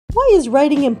Why is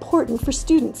writing important for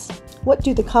students? What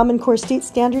do the Common Core State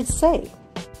Standards say?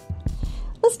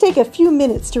 Let's take a few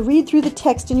minutes to read through the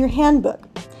text in your handbook.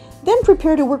 Then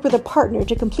prepare to work with a partner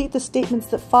to complete the statements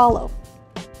that follow.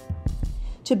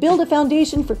 To build a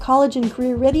foundation for college and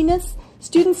career readiness,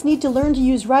 students need to learn to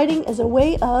use writing as a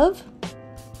way of...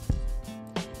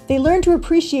 They learn to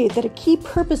appreciate that a key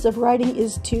purpose of writing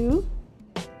is to...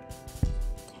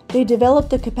 They develop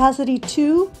the capacity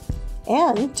to...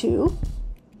 and to...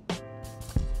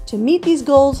 To meet these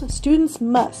goals, students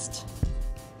must...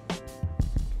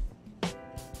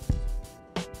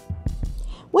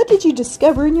 What did you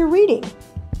discover in your reading?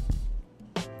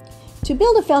 To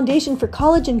build a foundation for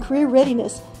college and career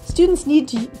readiness, students need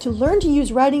to learn to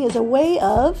use writing as a way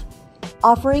of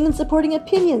offering and supporting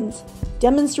opinions,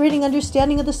 demonstrating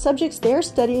understanding of the subjects they are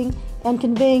studying, and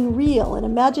conveying real and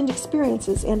imagined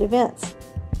experiences and events.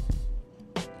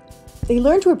 They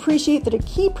learn to appreciate that a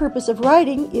key purpose of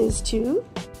writing is to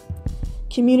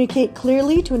communicate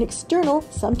clearly to an external,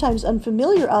 sometimes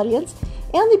unfamiliar audience,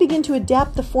 and they begin to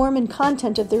adapt the form and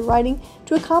content of their writing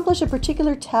to accomplish a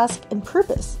particular task and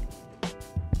purpose.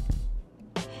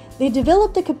 They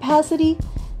develop the capacity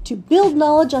to build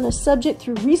knowledge on a subject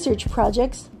through research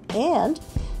projects and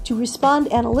to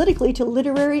respond analytically to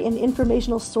literary and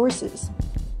informational sources.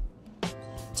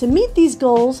 To meet these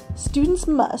goals, students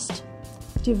must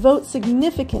devote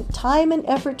significant time and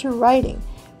effort to writing,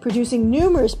 producing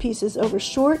numerous pieces over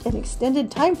short and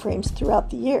extended time frames throughout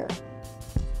the year.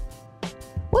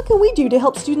 What can we do to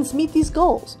help students meet these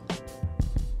goals?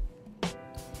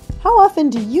 How often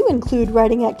do you include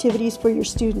writing activities for your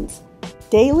students?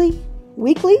 Daily?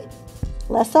 Weekly?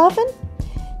 Less often?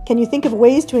 Can you think of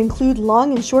ways to include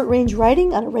long and short-range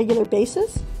writing on a regular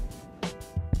basis?